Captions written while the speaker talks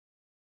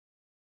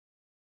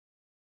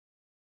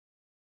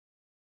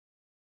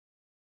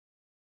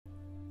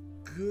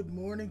Good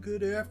morning,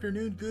 good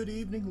afternoon, good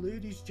evening,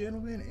 ladies,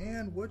 gentlemen,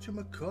 and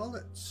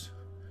whatchamacallits.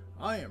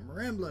 I am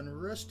Ramblin'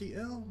 Rusty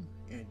Elm,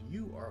 and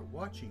you are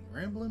watching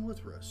Ramblin'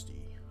 with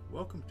Rusty.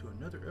 Welcome to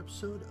another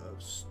episode of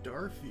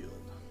Starfield.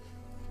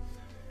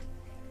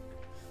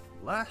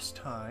 Last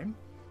time,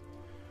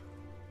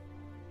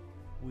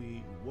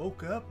 we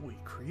woke up, we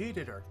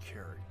created our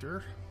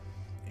character,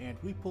 and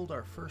we pulled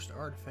our first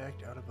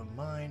artifact out of a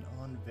mine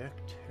on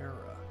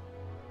Vectera.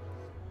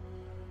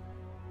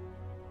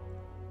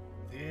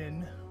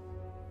 Then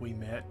we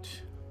met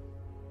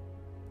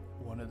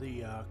one of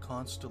the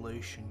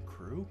Constellation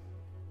crew,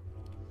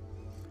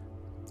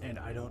 and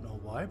I don't know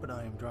why, but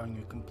I am drawing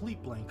a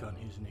complete blank on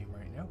his name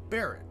right now.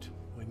 Barrett.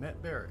 We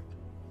met Barrett.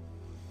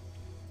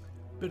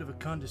 Bit of a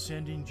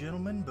condescending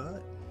gentleman,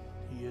 but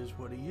he is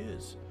what he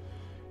is.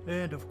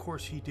 And of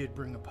course he did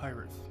bring a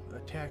pirate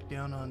attack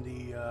down on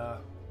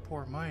the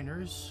poor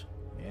miners,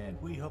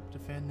 and we helped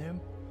defend them.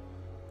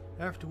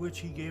 After which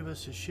he gave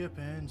us a ship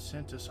and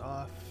sent us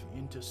off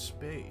into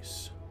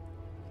space.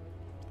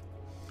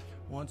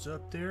 Once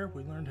up there,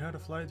 we learned how to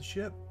fly the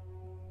ship,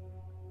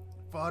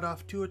 fought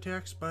off 2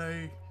 attacks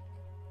by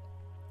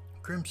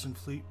Crimson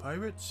Fleet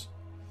pirates,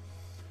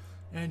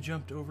 and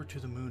jumped over to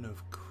the moon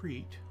of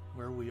Kreet,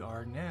 where we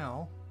are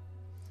now,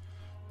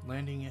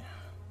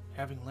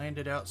 having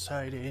landed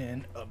outside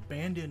an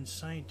abandoned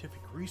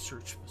scientific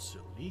research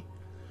facility,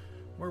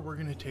 where we're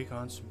going to take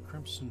on some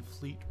Crimson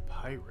Fleet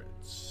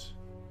pirates.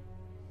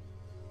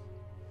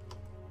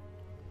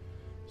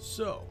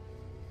 So,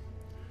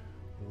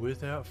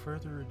 without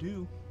further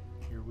ado,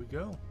 here we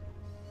go.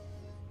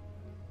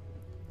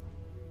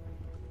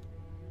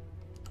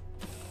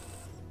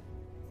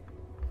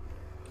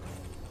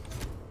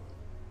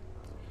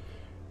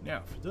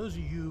 Now, for those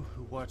of you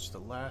who watched the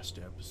last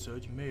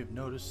episode, you may have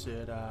noticed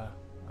that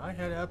I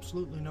had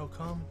absolutely no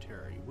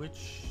commentary,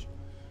 which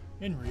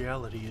in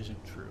reality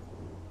isn't true.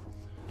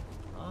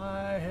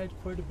 I had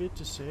quite a bit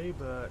to say,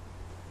 but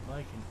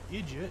like an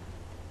idiot,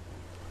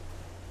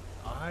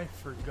 I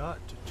forgot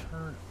to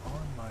turn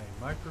on my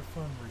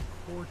microphone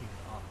recording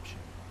option.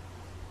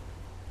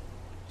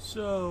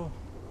 So,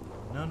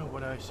 none of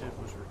what I said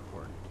was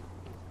recorded.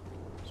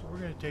 So we're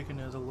going to take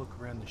another look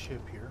around the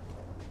ship here.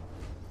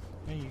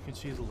 And you can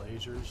see the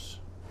lasers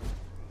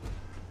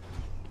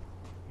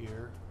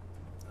here.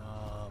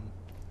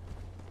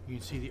 You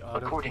can see the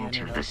auto According to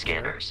cannon the up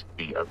scanners,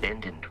 the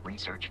abandoned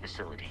research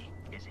facility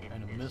is in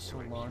and a this missile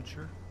direction.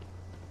 launcher.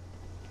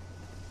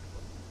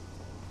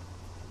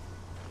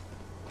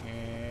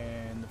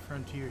 And the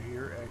Frontier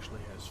here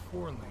actually has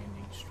 4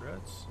 landing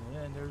struts,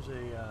 and there's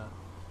a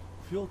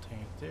fuel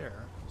tank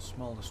there, the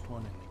smallest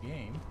one in the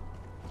game.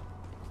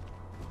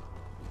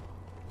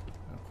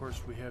 And of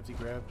course we have the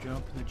grab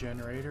jump and the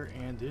generator,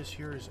 and this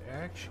here is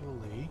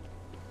actually,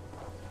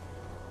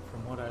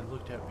 from what I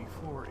looked at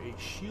before, a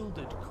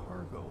shielded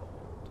cargo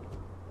hold.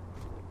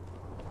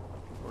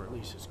 Or at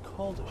least it's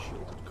called a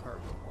shielded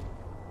cargo hold.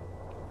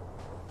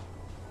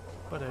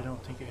 But I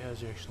don't think it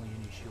has actually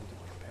any shielded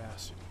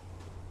capacity.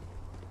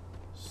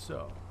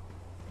 So,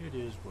 it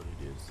is what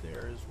it is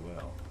there as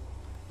well.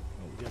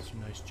 Oh, we got some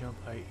nice jump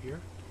height here.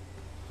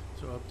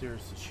 So up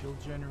there's the shield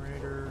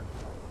generator,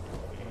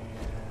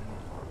 and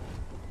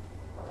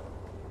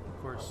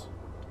of course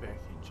the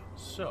back engine.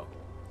 So,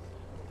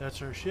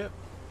 that's our ship.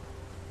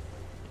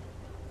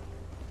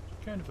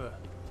 Kind of a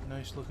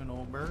nice looking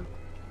old bird.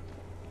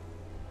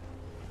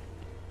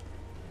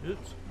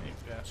 Oops, hey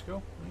Vasco,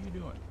 what are you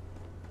doing?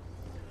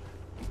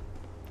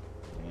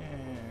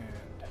 And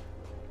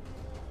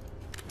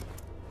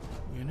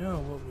you know,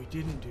 what we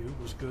didn't do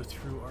was go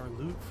through our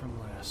loot from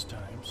last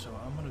time, so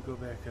I'm going to go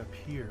back up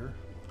here.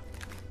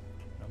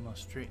 I'm going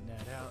to straighten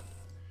that out.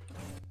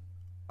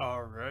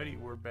 Alrighty,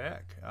 we're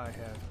back. I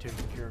have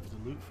taken care of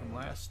the loot from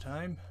last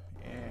time,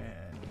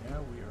 and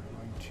now we are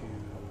going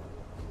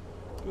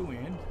to go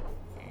in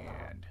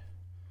and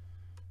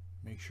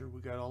make sure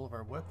we got all of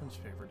our weapons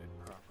favorited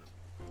properly.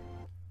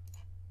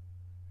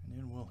 And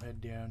then we'll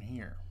head down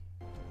here.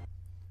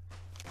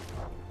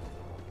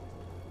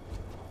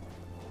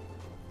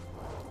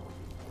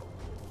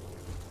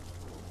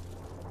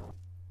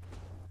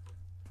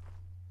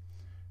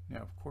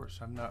 Now, of course,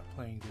 I'm not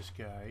playing this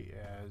guy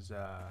as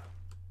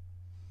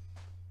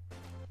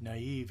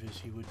naive as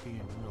he would be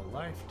in real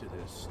life to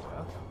this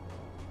stuff.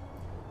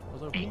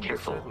 Although Be being a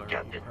careful, settler, he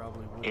Captain.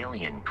 probably would.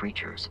 Alien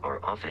creatures are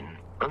often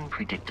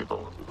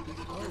unpredictable.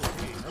 Oh,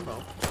 hey,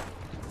 hello.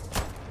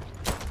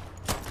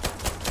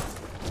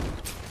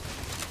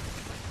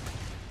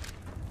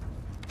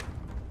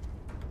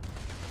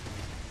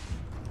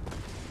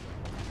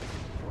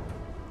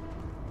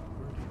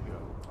 Where'd he go?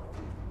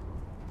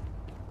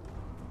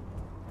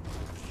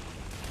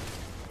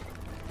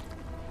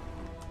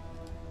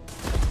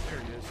 There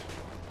he is.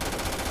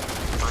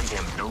 I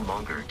am no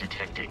longer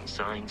detecting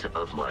signs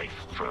of life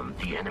from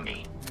the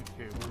enemy.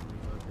 Okay, we'll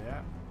reload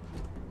that.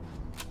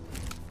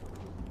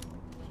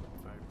 Some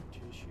fiber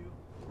tissue.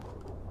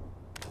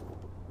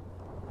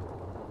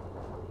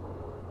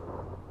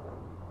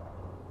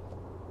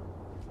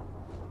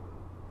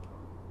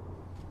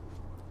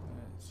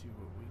 Let's see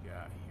what we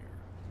got here.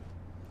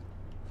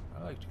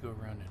 like to go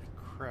around in a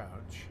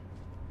crouch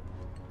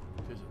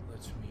because it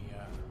lets me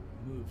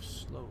move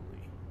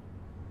slowly.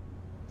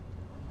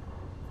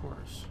 Of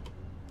course,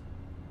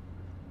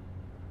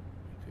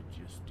 I could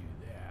just do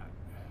that.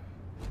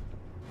 I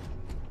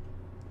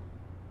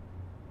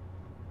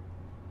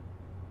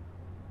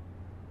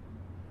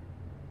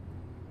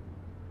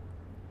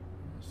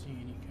don't see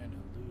any kind of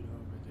loot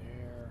over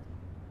there,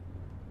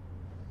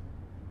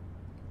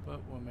 but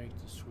we'll make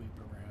the sweep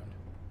around.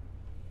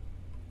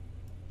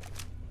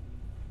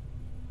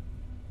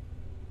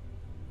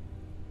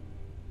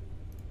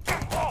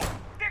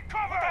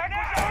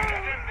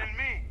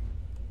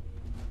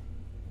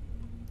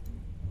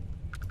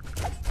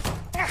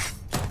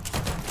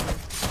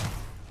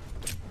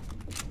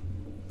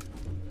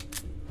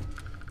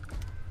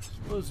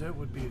 Suppose that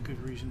would be a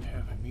good reason to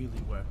have a melee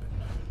weapon.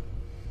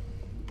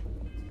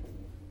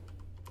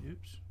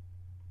 Oops.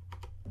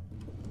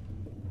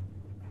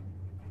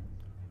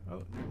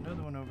 Oh, there's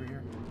another one over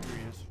here. There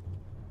he is.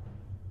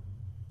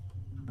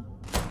 Now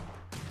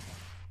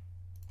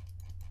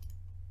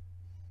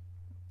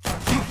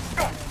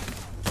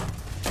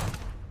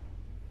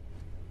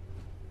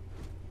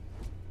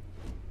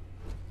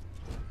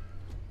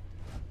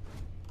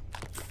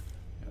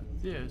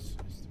this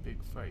is the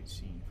big fight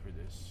scene for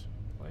this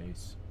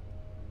place.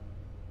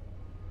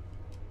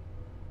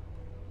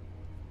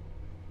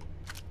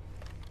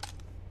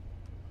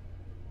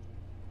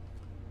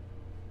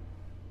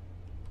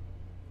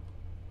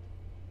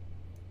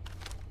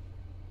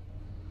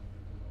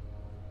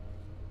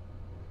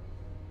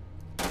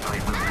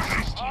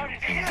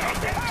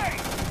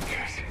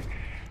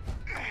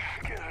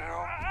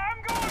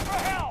 I'm going for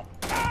help!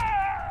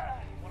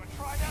 Wanna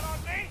try that on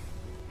me?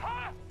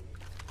 Huh?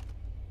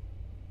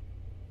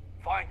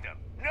 Find them.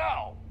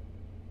 No!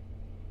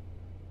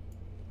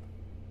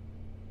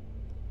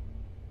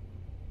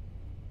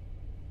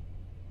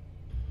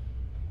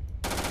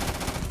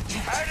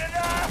 Had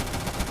enough!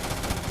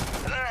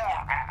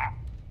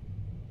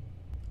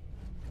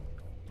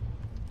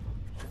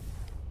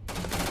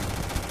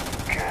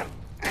 Can't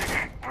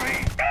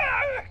breathe.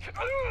 Back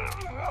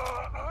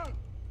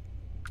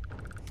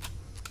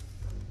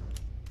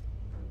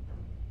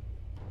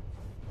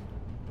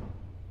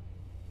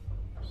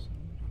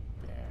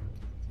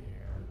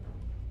there.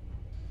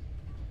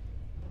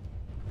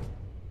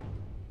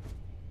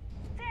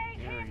 Take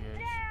There him he is.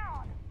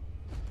 down!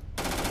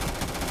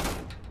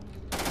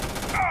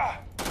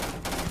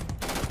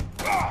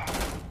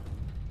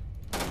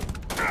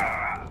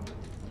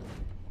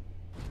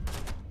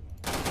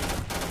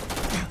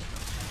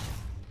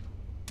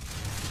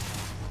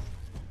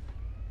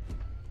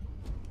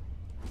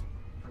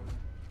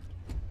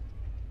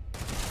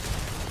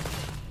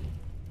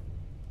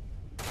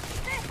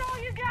 That's all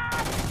you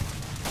got?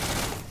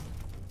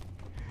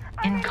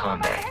 In I'm on my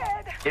combat,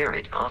 head.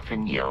 Barrett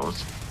often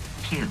yells,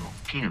 pew,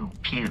 pew,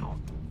 pew.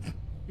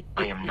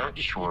 I am not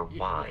sure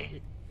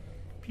why.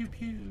 Pew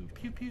pew,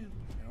 pew pew.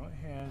 No, it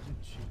hasn't.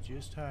 She's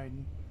just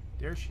hiding.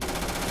 There she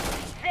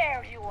is.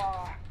 There you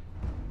are.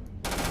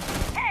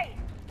 Hey,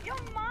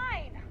 you're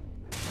mine.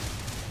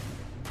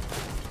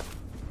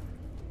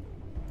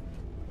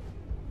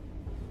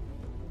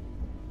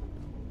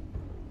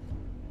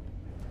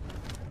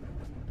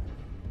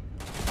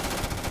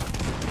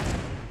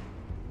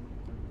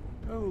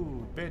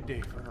 Oh, bad day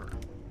for her.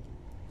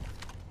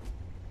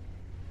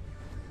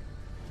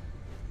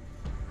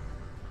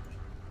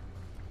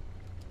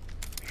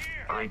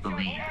 I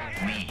believe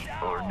we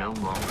are no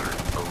longer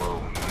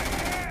alone.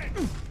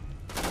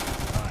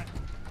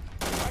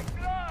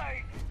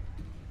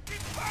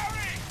 Keep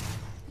firing!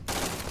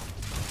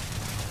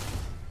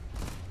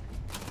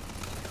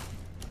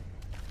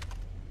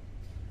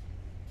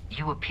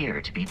 You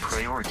appear to be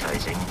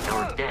prioritizing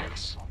our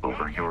deaths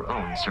over your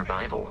own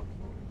survival.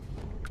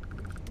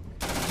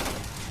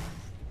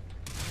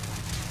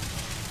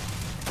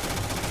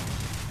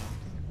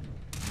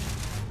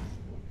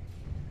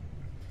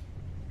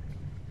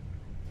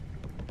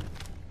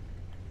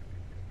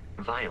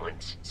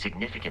 Violence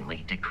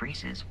significantly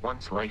decreases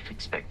one's life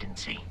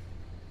expectancy.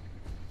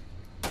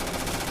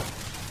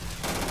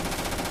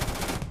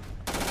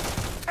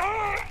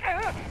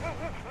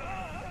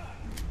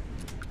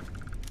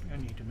 I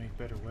need to make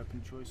better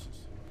weapon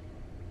choices.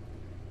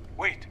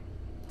 Wait,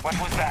 what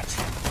was that?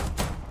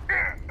 In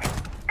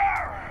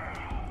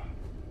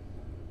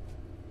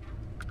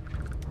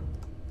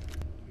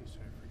case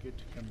I forget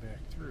to come back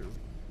through,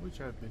 which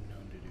I've been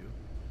known to do.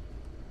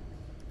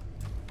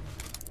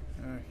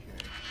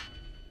 Okay.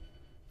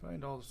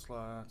 Find all the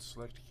slots,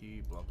 select a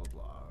key, blah blah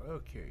blah.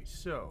 Okay,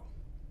 so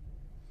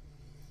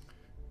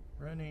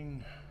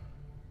running.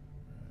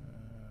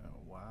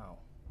 Wow.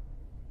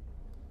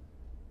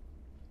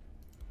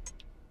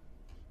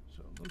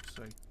 So it looks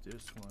like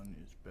this one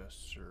is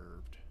best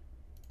served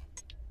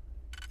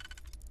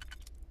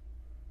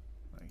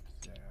like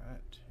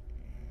that,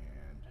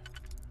 and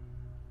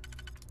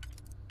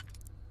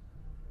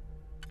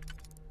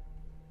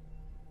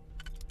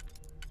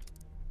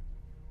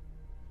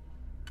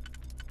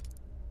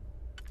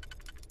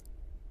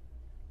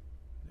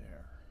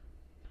there.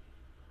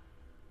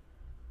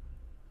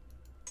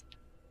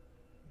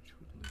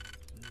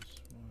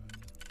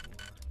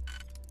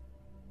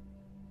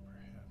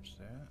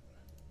 that.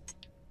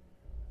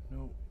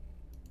 Nope.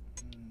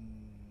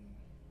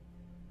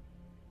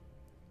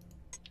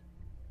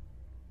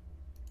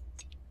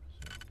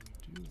 So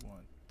we do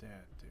want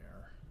that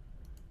there.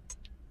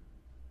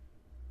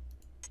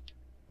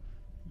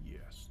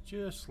 Yes,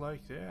 just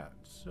like that.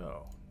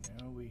 So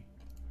now we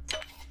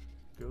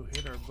go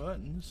hit our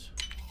buttons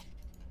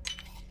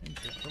and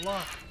pick the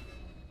lock.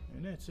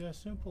 And it's that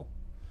simple.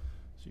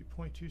 See,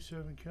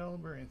 .27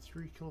 caliber and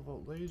 3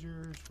 kilovolt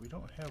lasers. We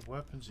don't have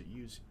weapons that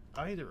use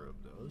either of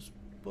those,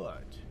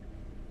 but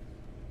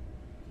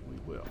we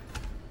will.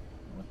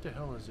 What the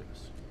hell is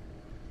this?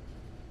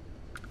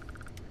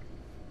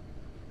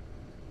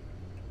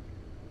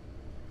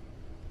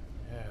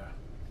 Yeah.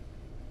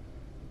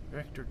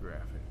 Vector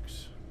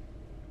graphics.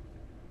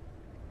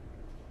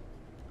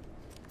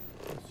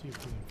 Let's see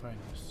if we can find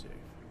this safe.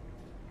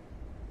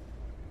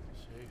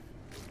 Safe.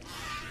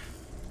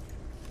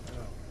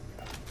 Oh.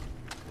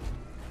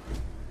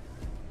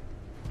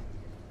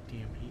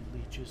 Damn heat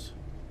leeches.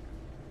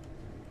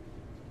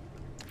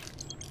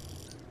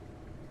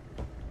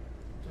 What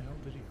the hell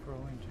did he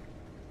crawl into?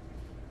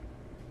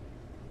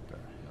 What the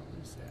hell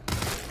is that?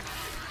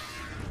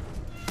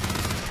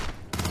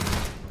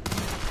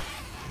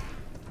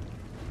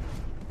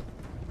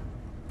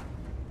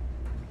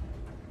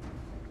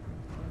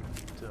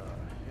 What the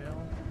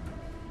hell?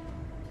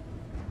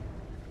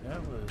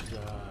 That was,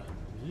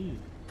 ew.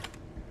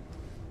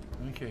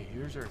 Okay,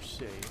 here's our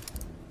save.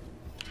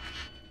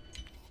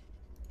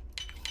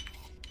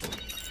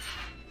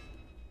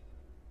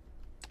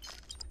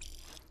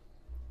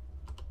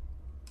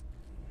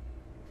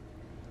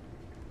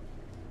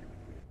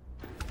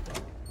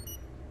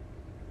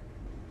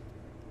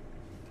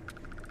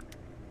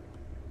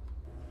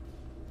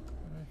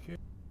 Okay.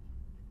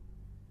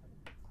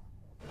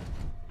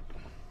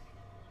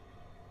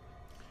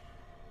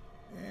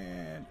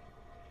 And,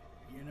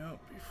 you know,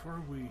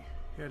 before we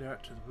head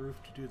out to the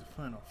roof to do the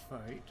final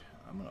fight,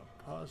 I'm going to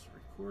pause the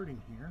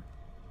recording here.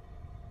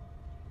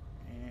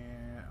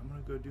 And I'm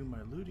going to go do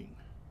my looting.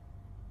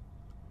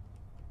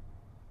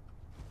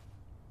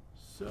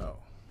 So,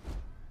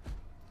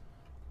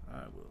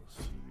 I will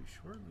see you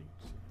shortly.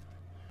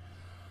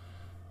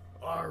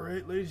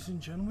 Alright, ladies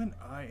and gentlemen,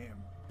 I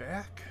am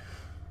back.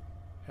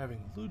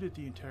 Having looted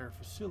the entire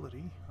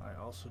facility, I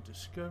also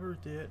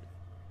discovered that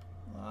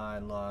I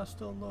lost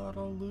a lot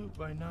of loot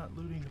by not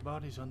looting the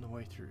bodies on the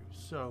way through.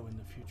 So, in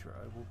the future,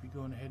 I will be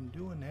going ahead and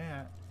doing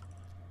that.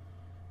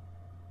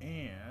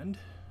 And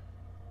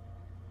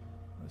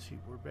let's see,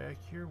 we're back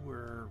here.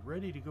 We're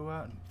ready to go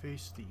out and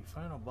face the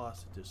final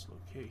boss at this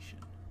location.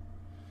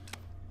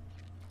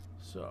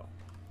 So,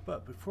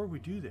 but before we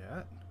do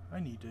that, I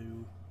need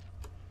to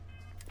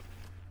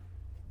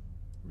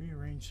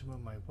rearrange some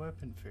of my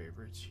weapon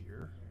favorites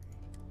here.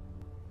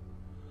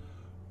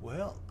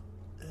 Well,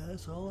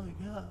 that's all I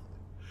got.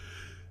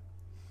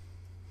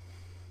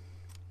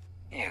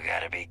 You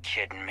gotta be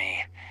kidding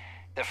me.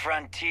 The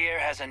Frontier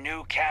has a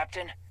new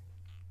captain?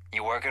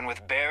 You working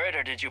with Barrett,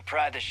 or did you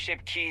pry the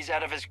ship keys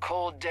out of his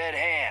cold, dead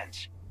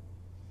hands?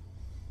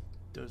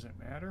 Doesn't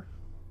matter.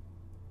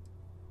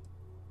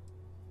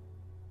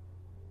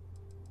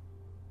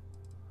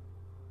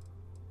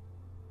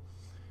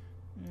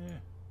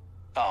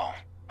 Oh,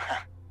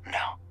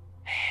 no.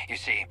 You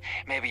see,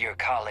 maybe your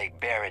colleague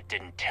Barrett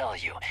didn't tell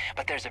you,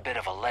 but there's a bit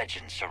of a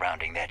legend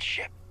surrounding that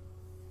ship.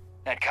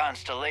 That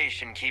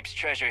constellation keeps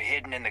treasure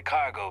hidden in the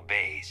cargo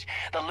bays,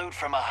 the loot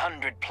from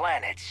 100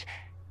 planets,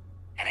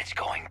 and it's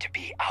going to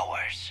be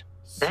ours.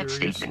 That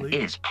statement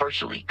is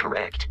partially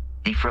correct.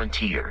 The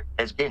Frontier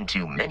has been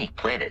to many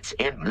planets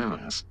and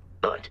moons,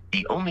 but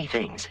the only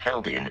things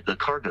held in the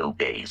cargo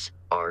bays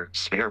are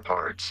spare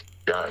parts,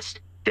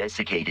 dust,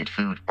 desiccated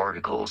food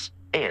particles,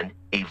 and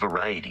a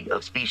variety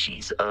of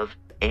species of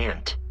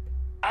ant.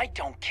 I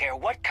don't care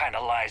what kind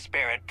of lies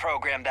Barrett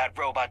programmed that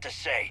robot to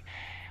say.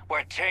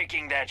 We're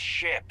taking that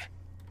ship.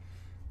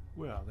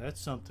 Well,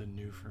 that's something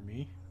new for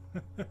me.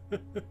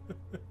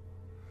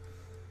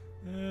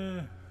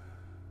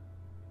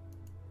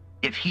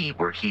 If he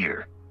were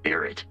here,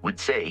 Barrett would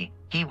say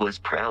he was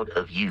proud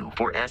of you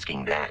for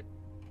asking that.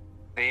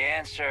 The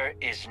answer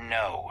is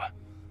no.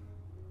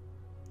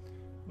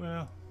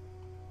 Well,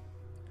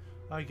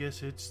 I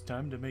guess it's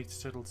time to make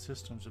Settled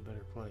Systems a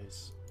better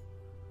place.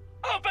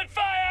 Open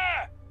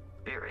fire!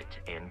 Barrett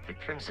and the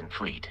Crimson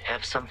Fleet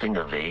have something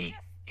of a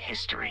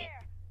history.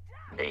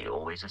 They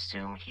always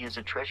assume he is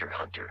a treasure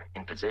hunter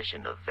in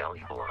possession of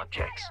valuable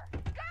objects.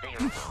 They are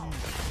wrong.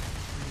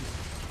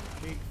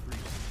 Hate freeze.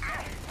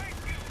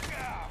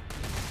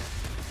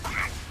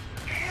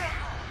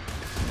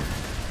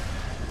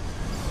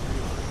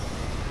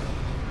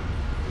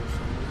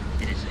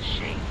 It is a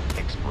shame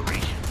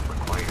exploration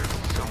requires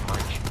so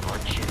much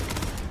bloodshed.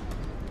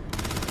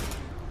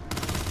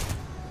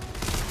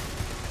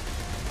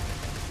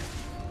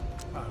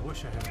 I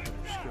wish I had a better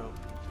scope.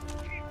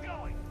 Keep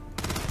going.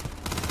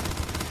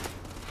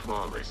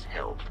 Flawless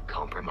health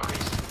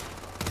compromised.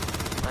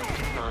 I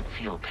do not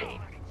feel pain,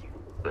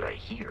 but I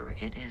hear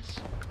it is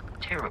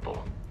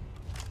terrible.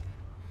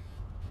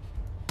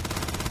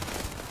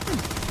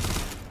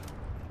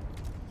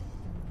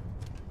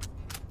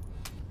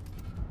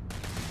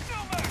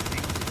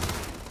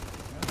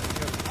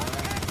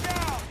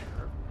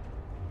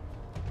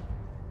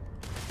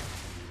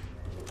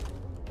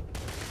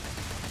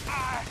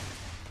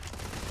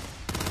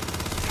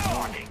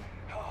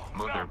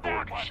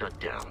 Starboard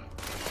shutdown.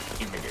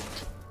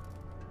 Imminent.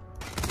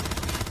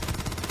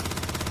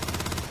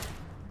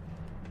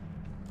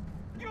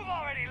 You've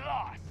already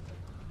lost.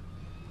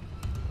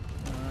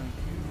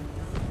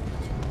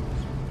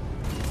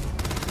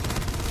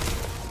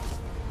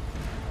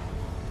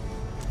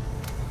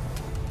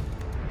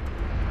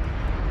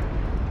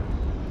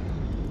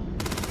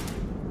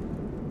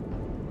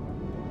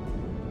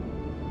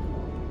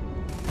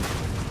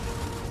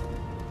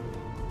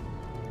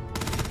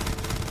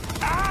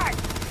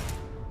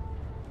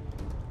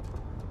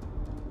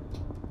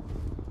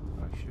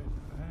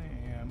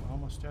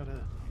 Out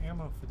of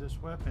ammo for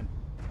this weapon.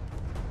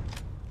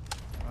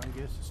 I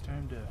guess it's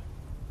time to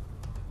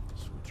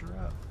switch her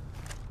up.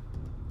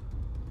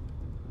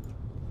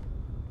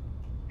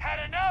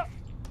 Had enough?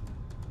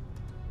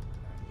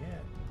 Not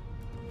yet.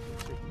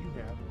 Looks like you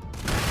have.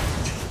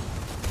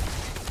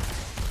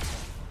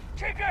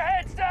 Keep your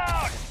heads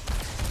down!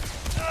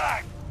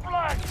 Ugh,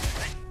 blood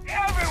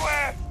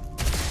everywhere!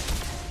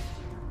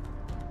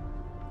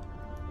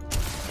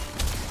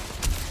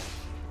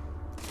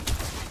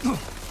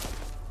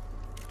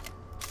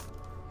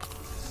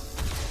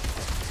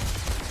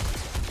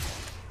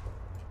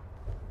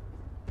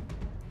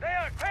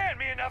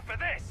 Enough for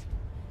this!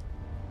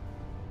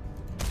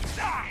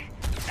 Die!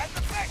 That's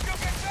the best you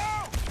can do!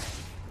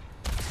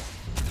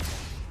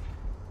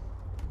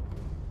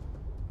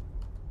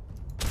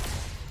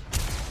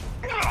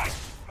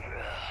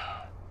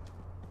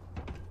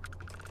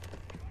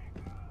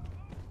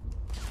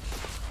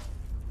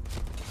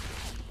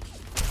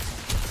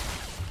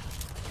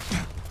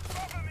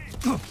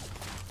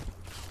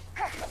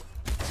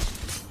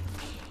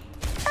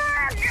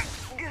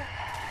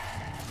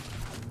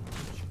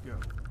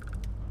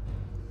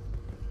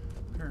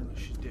 Apparently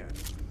she's dead.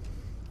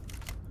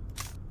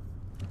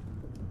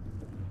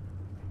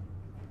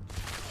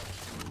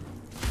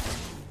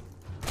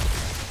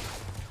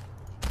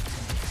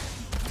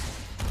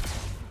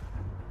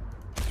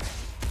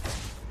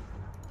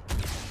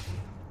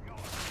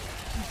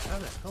 How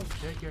the hell did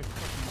that guy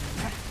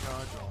fucking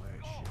dodge all that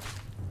shit?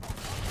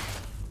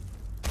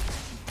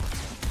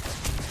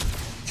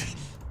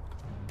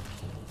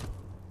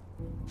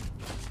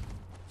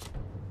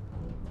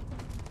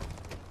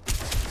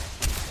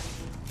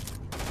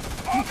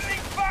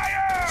 Opening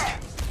fire!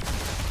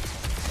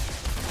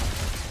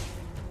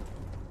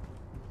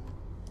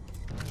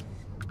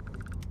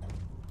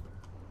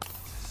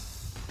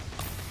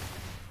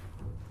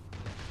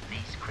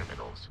 These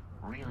criminals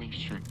really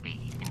should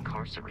be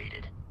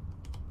incarcerated.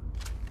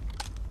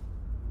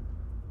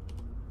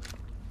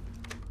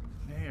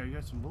 Hey, I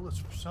got some bullets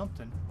for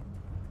something.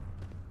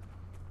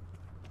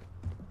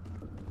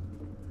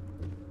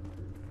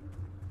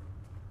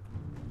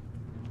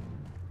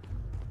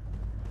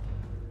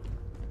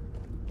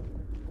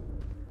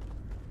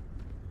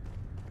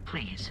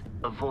 Please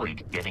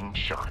avoid getting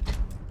shot.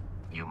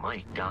 You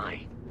might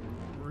die.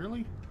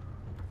 Really?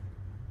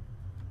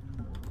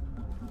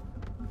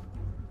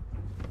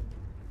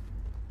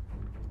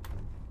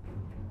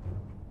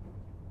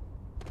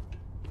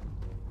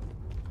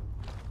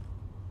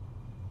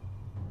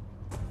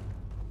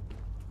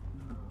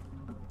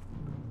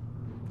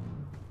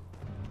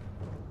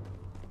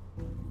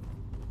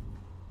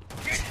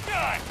 Get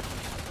done!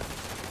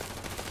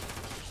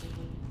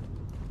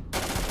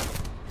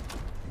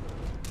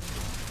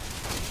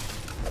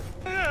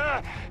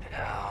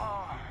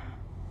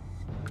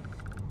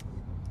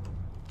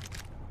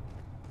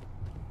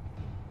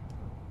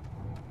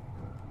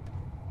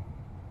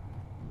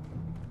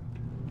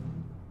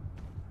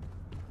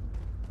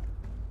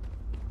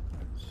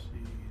 Let's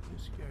see,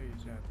 this guy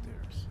is out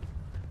there.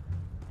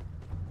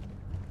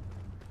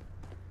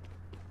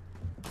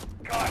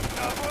 God,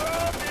 the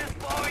world is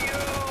for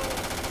you!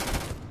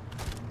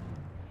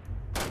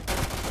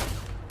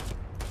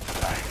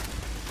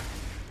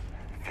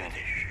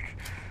 Finished.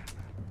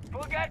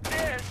 Forget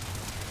this!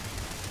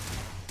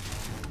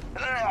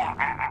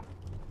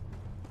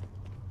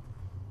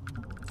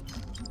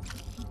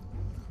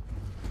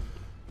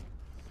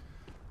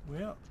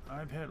 Well,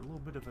 I've had a little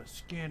bit of a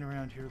scan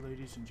around here,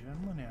 ladies and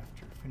gentlemen,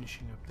 after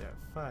finishing up that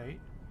fight.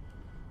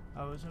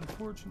 I was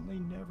unfortunately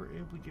never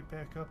able to get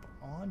back up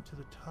onto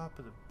the top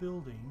of the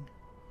building,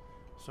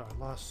 so I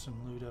lost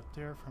some loot up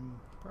there from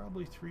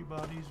probably 3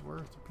 bodies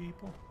worth of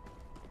people.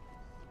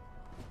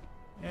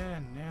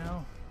 And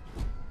now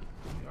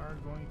we are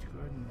going to go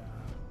ahead and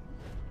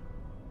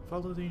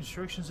follow the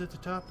instructions at the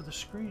top of the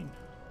screen.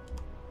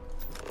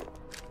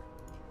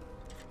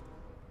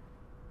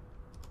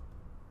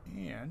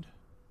 And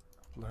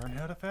learn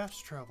how to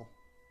fast travel.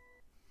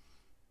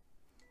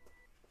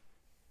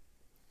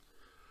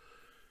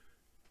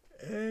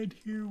 And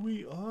here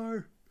we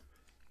are.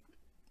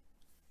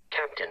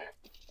 Captain,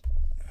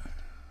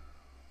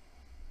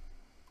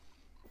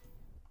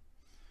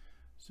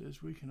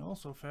 Says we can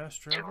also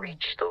fast to travel.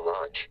 reach the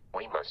lodge,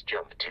 we must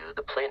jump to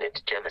the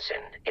planet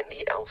Jemison in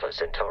the Alpha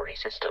Centauri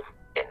system,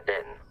 and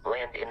then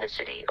land in the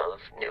city of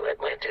New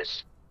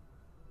Atlantis.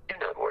 Do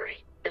not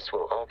worry, this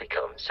will all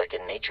become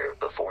second nature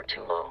before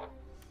too long.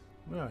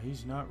 Well,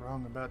 he's not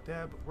wrong about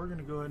that, but we're going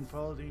to go ahead and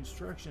follow the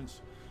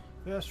instructions.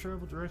 Fast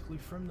travel directly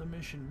from the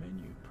mission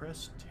menu.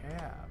 Press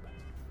tab.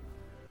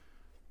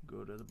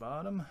 Go to the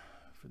bottom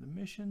for the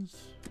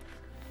missions.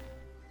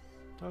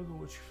 Toggle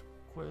which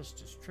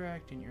quest is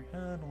tracked in your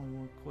HUD. Only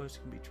one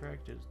quest can be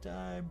tracked at a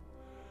time.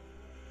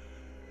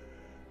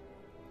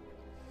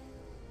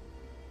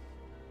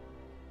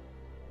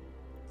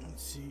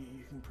 Let's see,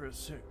 you can press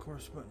set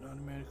course button to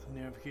automatically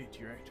navigate to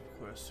your active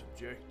quest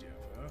objective.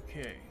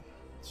 Okay,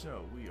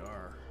 so we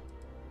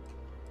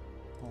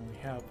only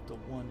have the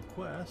one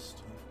quest,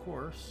 of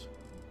course.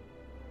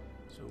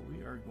 So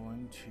we are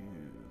going to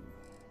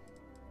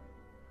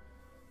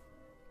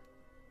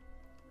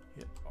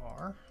hit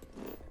R.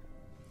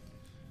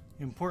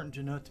 Important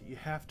to note that you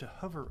have to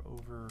hover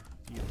over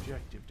the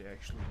objective to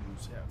actually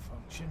use that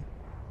function.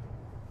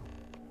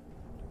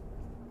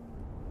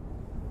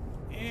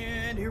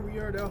 And here we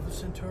are at Alpha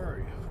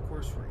Centauri. Of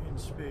course, we're in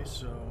space,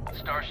 so...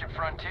 Starship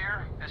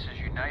Frontier, this is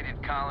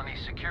United Colony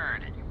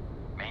Secured.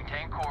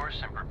 Maintain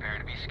course and prepare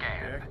to be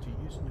scanned. Back to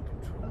using the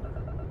controller.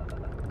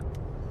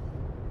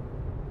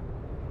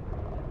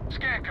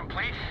 Scan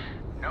complete.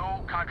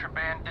 No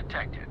contraband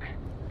detected.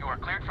 You are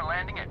cleared for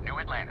landing at New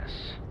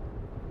Atlantis.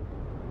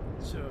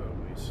 So,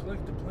 we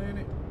select the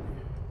planet,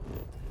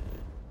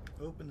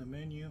 open the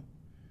menu,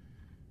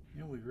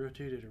 and we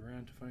rotate it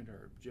around to find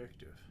our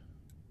objective.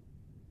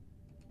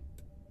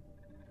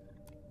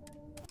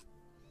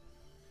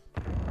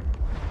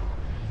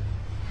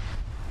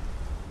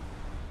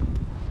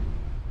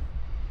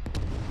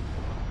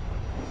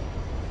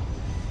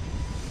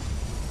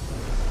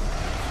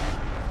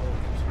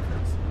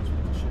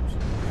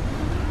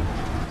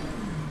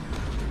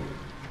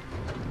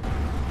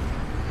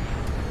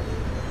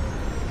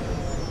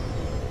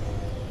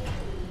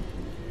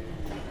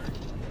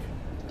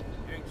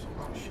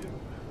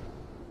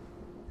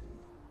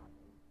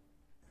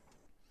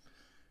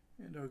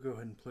 And I'll go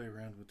ahead and play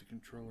around with the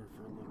controller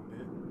for a little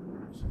bit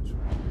since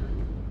we're here.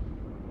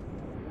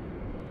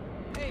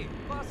 Hey,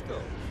 Bosco!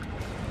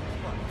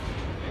 What?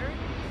 Mary?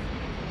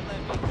 Let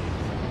me...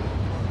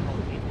 Oh,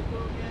 Indigo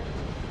again?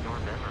 Your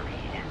memory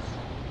is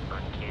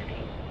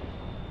uncanny.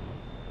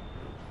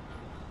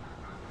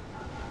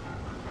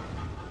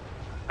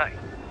 Hey,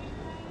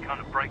 kind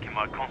of breaking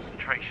my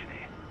concentration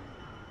here.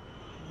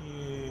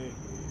 Yeah.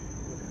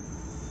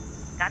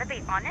 Gotta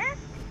be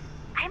honest,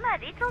 I'm a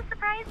little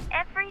surprised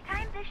every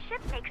time this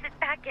ship makes it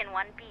back in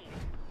one piece.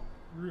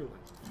 Really?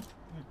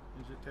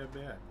 Is it that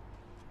bad?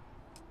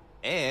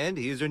 And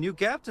he's your new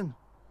captain.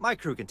 My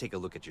crew can take a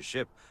look at your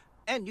ship,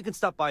 and you can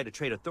stop by the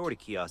Trade Authority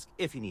kiosk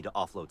if you need to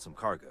offload some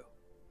cargo.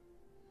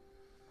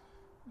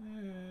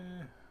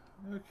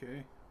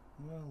 Okay.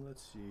 Well,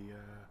 let's see.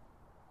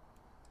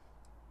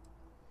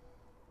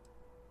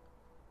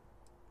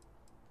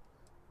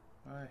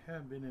 I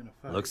have been in a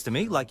fight. Looks to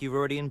me like you're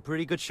already in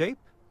pretty good shape.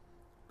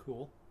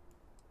 Cool.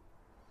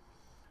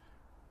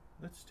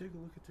 Let's take a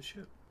look at the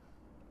ship.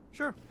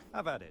 Sure,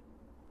 have at it.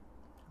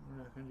 We're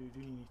not going to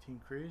do anything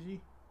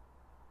crazy.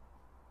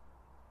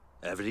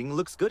 Everything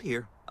looks good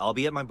here. I'll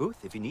be at my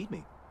booth if you need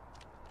me.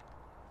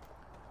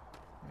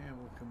 And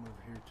we'll come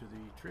over here to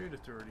the Trade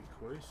Authority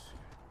quest.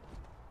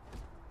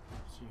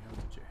 See how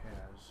much it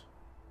has.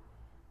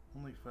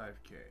 Only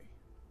 5K.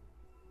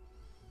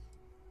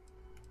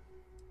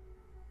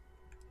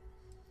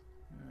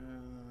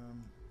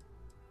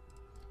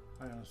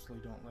 I honestly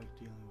don't like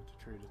dealing with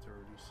the Trade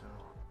Authority, so...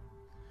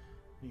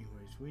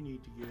 Anyways, we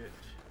need to get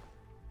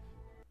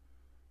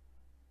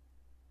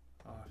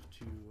off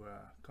to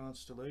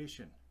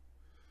Constellation.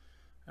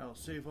 I'll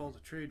save all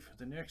the trade for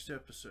the next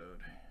episode.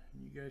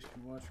 You guys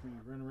can watch me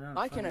run around.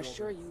 I can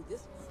assure you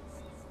this.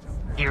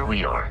 Here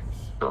we are,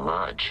 the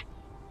lodge.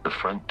 The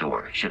front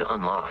door should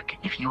unlock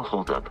if you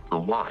hold up the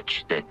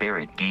watch that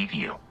Barrett gave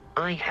you.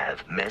 I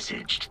have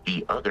messaged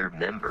the other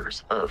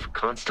members of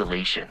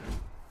Constellation.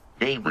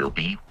 They will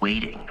be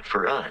waiting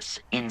for us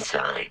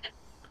inside.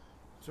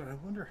 So I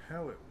wonder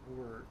how it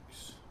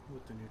works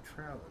with the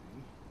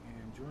neutrality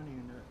and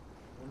joining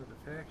one of the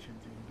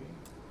factions in game.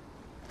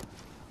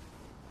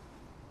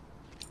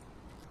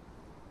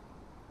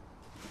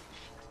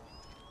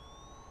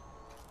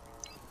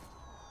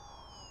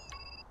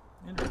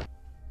 Enter.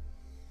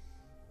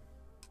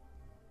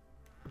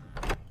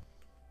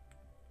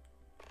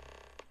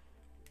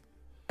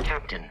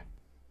 Captain.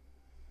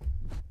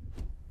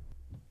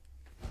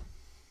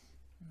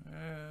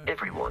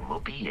 Everyone will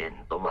be in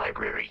the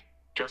library,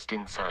 just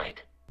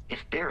inside. If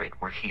Barrett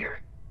were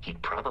here,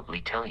 he'd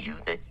probably tell you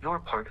that you're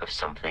part of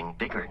something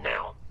bigger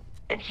now,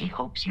 and he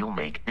hopes you'll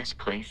make this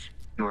place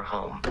your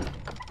home.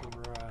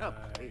 Right. Oh,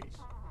 please.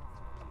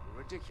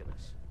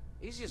 Ridiculous.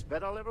 Easiest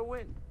bet I'll ever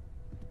win.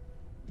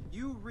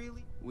 You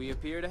really? We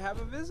appear to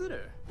have a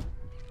visitor.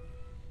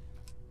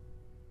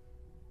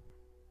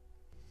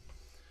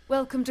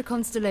 Welcome to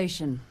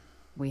Constellation.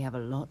 We have a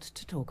lot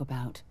to talk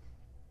about.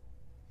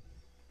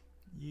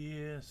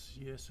 Yes,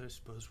 I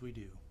suppose we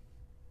do.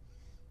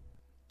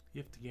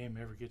 If the game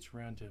ever gets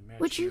around to matching.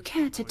 Would you up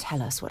care the to voice.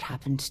 tell us what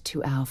happened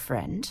to our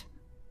friend?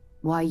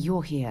 Why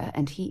you're here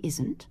and he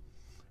isn't?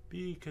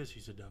 Because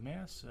he's a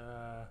dumbass.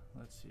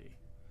 Let's see.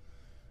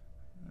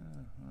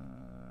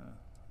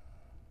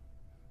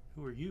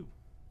 Who are you?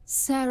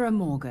 Sarah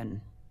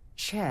Morgan,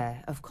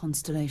 Chair of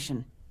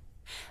Constellation.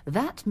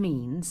 That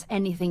means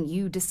anything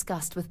you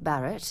discussed with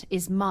Barrett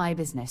is my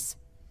business.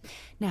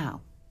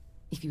 Now,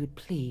 if you would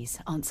please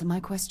answer my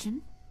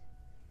question.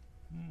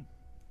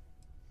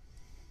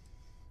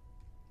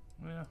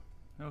 Well,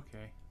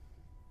 okay.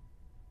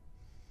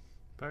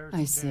 Pirates I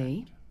attacked.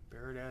 see.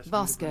 Barrett asked me to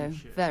Vasco, bring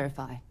shit.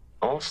 verify.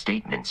 All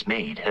statements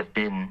made have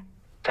been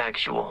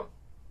factual.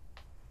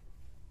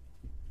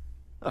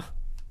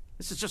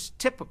 This is just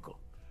typical.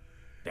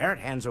 Barrett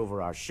hands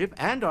over our ship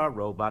and our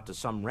robot to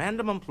some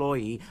random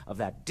employee of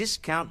that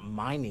discount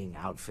mining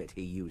outfit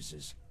he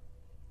uses.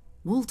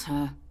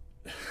 Walter.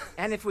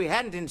 And if we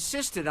hadn't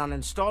insisted on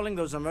installing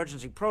those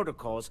emergency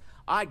protocols,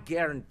 I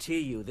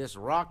guarantee you this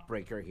rock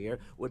breaker here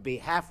would be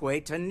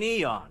halfway to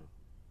Neon.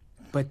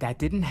 But that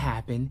didn't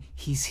happen.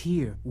 He's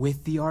here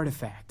with the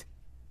artifact.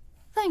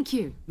 Thank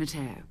you,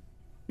 Matteo.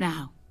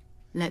 Now,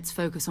 let's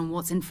focus on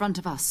what's in front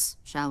of us,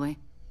 shall we?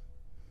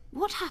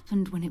 What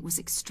happened when it was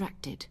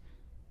extracted?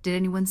 Did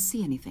anyone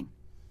see anything?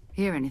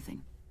 Hear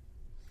anything?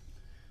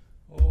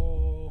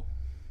 Oh.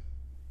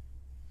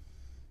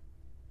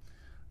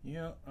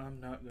 Yeah, I'm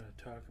not going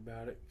to talk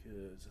about it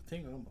because the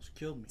thing almost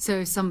killed me.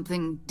 So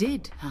something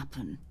did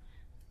happen.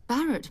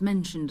 Barrett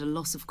mentioned a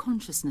loss of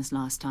consciousness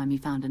last time he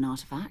found an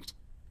artifact.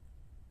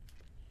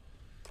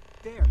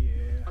 There.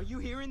 Yeah. Are you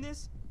hearing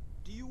this?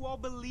 Do you all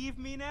believe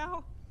me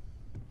now?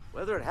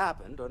 Whether it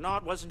happened or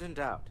not wasn't in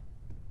doubt.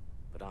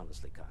 But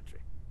honestly, Kadri,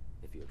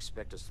 if you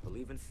expect us to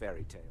believe in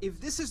fairy tales... If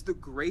this is the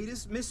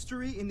greatest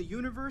mystery in the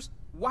universe,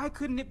 why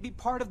couldn't it be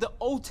part of the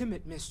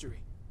ultimate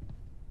mystery?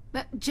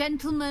 But,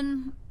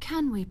 gentlemen,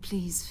 can we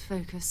please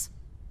focus?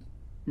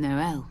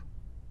 Noelle,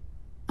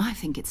 I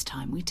think it's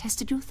time we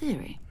tested your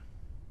theory.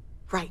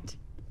 Right.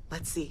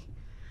 Let's see.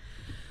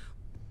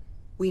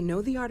 We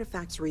know the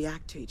artifacts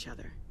react to each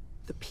other.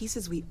 The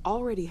pieces we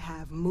already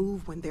have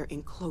move when they're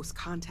in close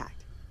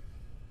contact.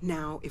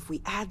 Now, if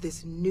we add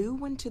this new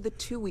one to the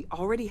two we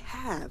already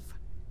have...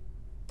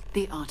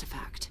 The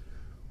artifact.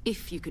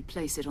 If you could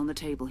place it on the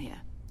table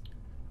here.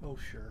 Oh,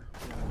 sure.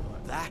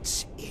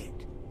 That's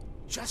it.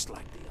 Just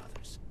like the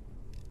others.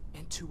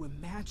 And to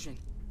imagine,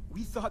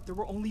 we thought there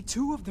were only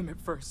 2 of them at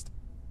first.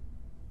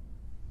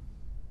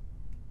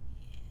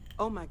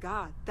 Oh my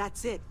god,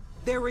 that's it.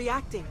 They're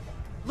reacting.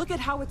 Look at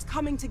how it's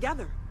coming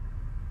together.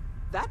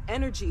 That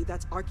energy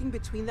that's arcing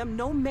between them,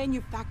 no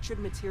manufactured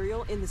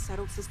material in the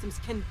settled systems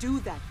can do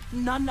that.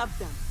 None of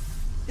them.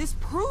 This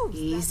proves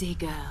Easy,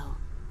 girl.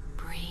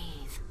 Breathe.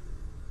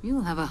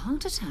 You'll have a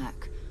heart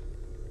attack.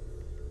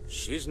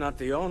 She's not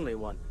the only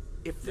one.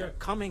 If they're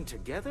coming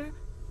together,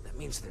 that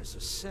means there's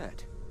a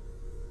set.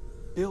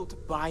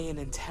 Built by an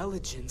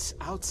intelligence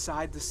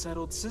outside the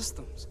settled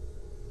systems.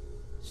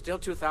 Still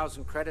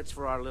 2,000 credits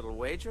for our little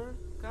wager,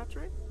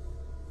 Kadri?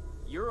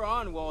 You're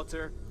on,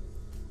 Walter.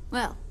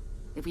 Well,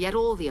 if we had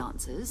all the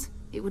answers,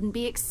 it wouldn't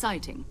be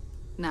exciting.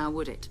 Now,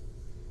 would it?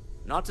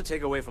 Not to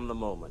take away from the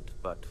moment,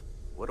 but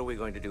what are we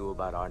going to do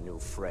about our new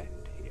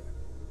friend here?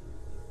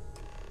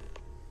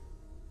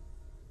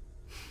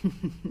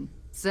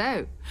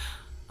 So,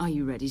 are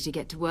you ready to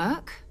get to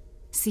work?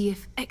 See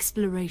if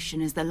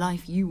exploration is the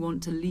life you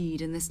want to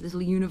lead in this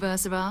little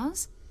universe of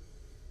ours?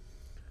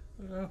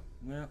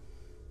 Well,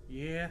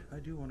 yeah, I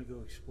do want to go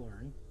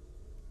exploring.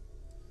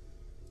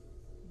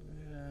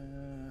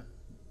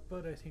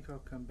 But I think I'll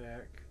come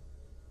back.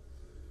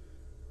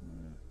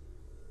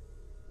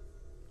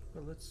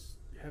 But let's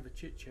have a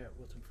chit-chat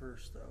with him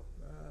first, though.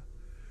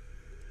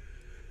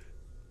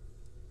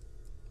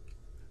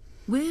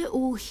 We're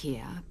all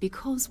here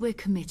because we're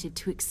committed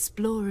to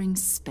exploring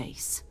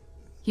space.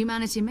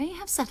 Humanity may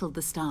have settled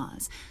the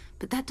stars,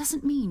 but that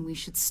doesn't mean we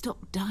should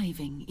stop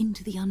diving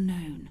into the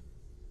unknown.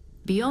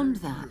 Beyond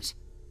that,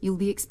 you'll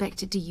be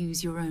expected to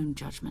use your own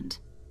judgment,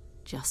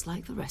 just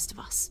like the rest of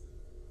us.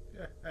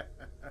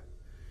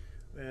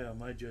 Well,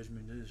 my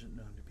judgment isn't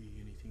known to be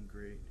anything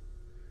great.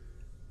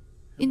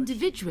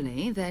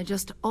 Individually, they're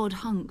just odd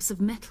hunks of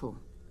metal.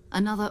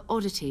 Another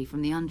oddity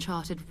from the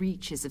uncharted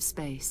reaches of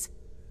space.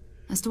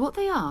 As to what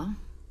they are,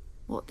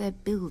 what they're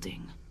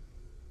building,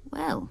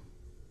 well,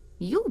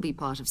 you'll be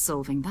part of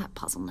solving that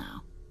puzzle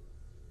now.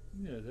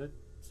 Yeah,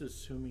 that's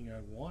assuming I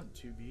want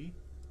to be.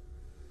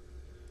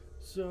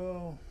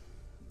 So,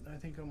 I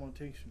think I'm gonna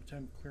take some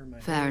time to clear my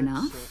Fair head,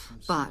 enough, sell some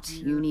but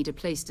soup you here. need a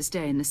place to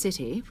stay in the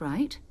city,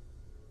 right?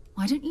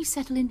 Why don't you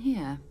settle in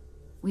here?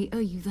 We owe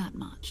you that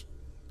much.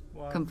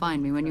 Well, Come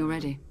find me when you're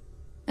ready.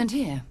 And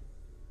here,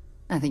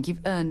 I think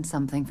you've earned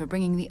something for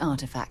bringing the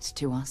artifact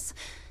to us.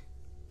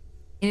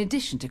 In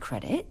addition to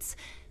credits,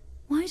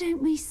 why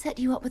don't we set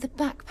you up with a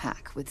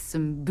backpack with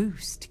some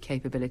boost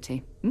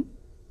capability?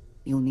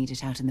 You'll need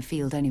it out in the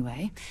field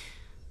anyway.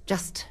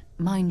 Just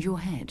mind your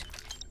head.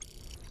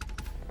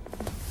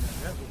 Now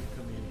that would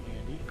come in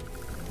handy.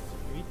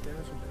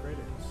 8,000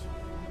 credits.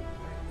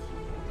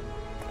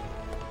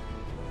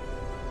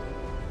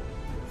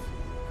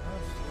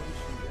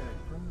 Constellation guide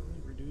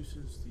permanently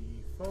reduces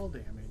the fall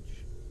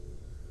damage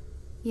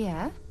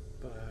Yeah?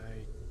 By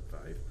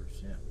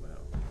 5%.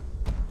 Well,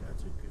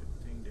 that's a good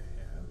thing to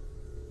have.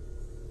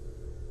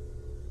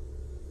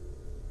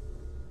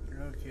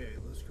 Okay,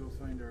 let's go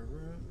find our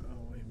room.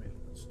 Oh, wait a minute.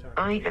 Let's talk.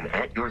 I am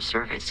at your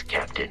service,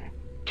 Captain.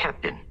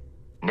 Captain,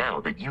 now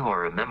that you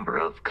are a member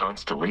of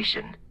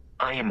Constellation,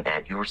 I am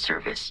at your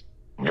service.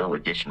 No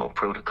additional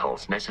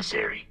protocols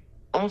necessary.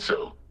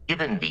 Also,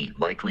 given the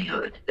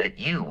likelihood that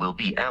you will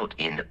be out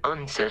in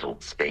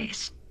unsettled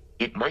space,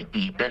 it might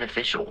be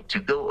beneficial to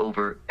go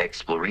over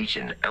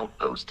exploration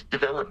outpost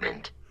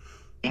development,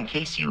 in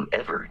case you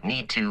ever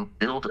need to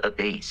build a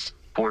base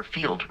for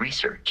field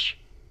research.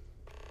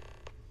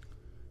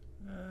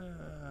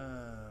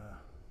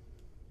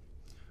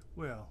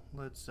 Well,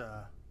 let's,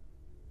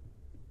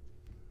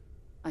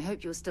 I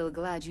hope you're still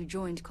glad you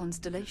joined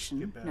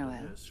Constellation, skip out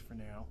Noel. of this for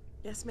now.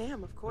 Yes,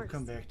 ma'am, of course. We'll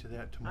come back to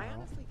that I tomorrow,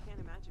 honestly can't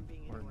imagine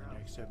being or in anywhere the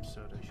else. next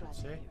episode, I should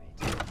say.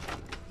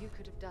 You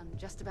could have done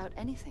just about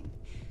anything.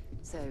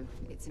 So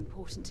it's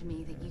important to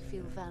me that you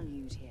feel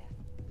valued here.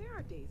 There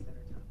are days that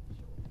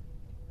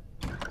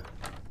are tough,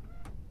 sure.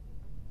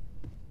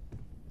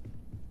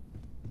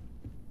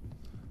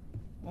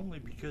 Only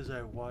because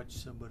I watched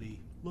somebody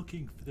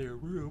looking for their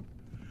room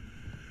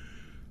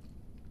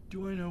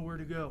do I know where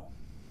to go.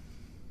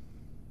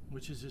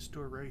 Which is this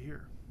door right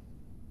here.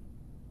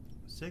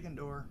 Second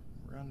door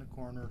around the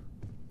corner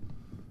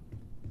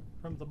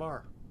from the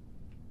bar.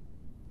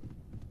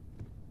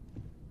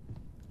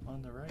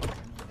 On the right,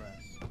 no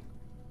less.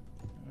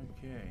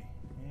 Okay,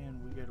 and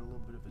we got a little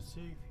bit of a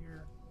safe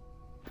here.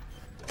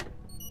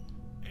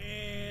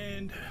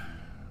 And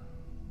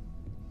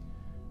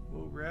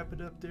we'll wrap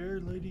it up there,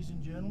 ladies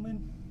and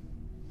gentlemen.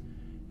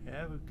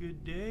 Have a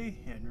good day,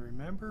 and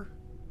remember,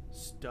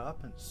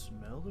 stop and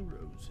smell the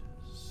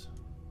roses.